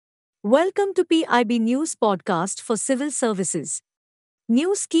Welcome to PIB News Podcast for Civil Services.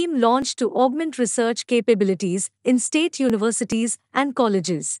 New scheme launched to augment research capabilities in state universities and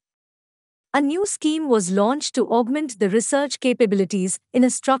colleges. A new scheme was launched to augment the research capabilities in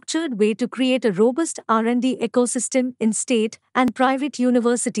a structured way to create a robust R&D ecosystem in state and private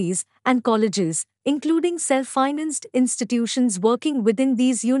universities and colleges, including self-financed institutions working within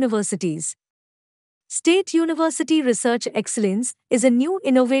these universities. State University Research Excellence is a new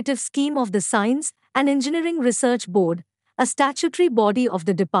innovative scheme of the Science and Engineering Research Board, a statutory body of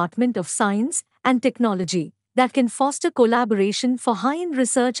the Department of Science and Technology that can foster collaboration for high-end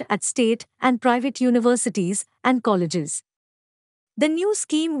research at state and private universities and colleges. The new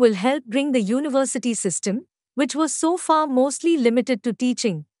scheme will help bring the university system, which was so far mostly limited to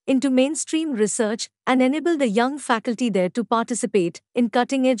teaching, into mainstream research and enable the young faculty there to participate in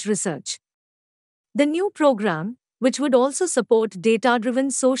cutting-edge research. The new program, which would also support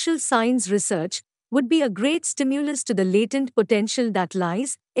data-driven social science research, would be a great stimulus to the latent potential that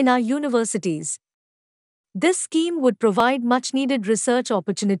lies in our universities. This scheme would provide much-needed research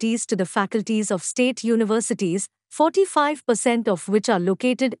opportunities to the faculties of state universities, 45% of which are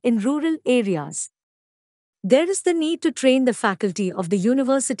located in rural areas. There is the need to train the faculty of the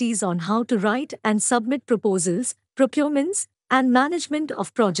universities on how to write and submit proposals, procurements, and management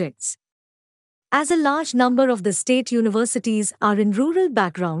of projects. As a large number of the state universities are in rural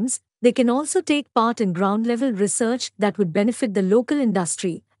backgrounds, they can also take part in ground-level research that would benefit the local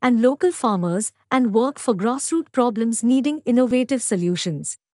industry and local farmers and work for grassroots problems needing innovative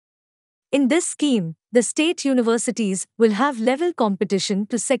solutions. In this scheme, the state universities will have level competition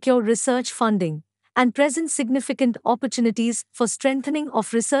to secure research funding and present significant opportunities for strengthening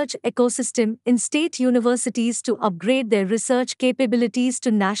of research ecosystem in state universities to upgrade their research capabilities to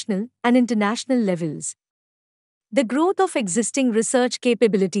national and international levels. The growth of existing research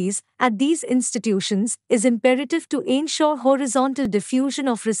capabilities at these institutions is imperative to ensure horizontal diffusion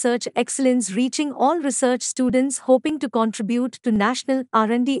of research excellence reaching all research students hoping to contribute to national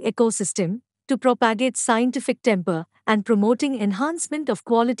R&D ecosystem, to propagate scientific temper and promoting enhancement of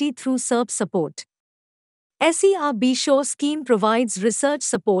quality through SERP support. SERB Show scheme provides research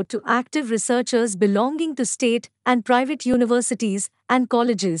support to active researchers belonging to state and private universities and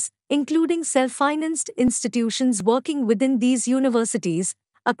colleges, including self-financed institutions working within these universities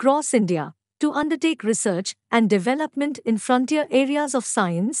across India, to undertake research and development in frontier areas of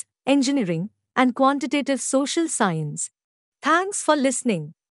science, engineering, and quantitative social science. Thanks for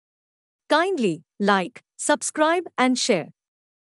listening. Kindly like, subscribe, and share.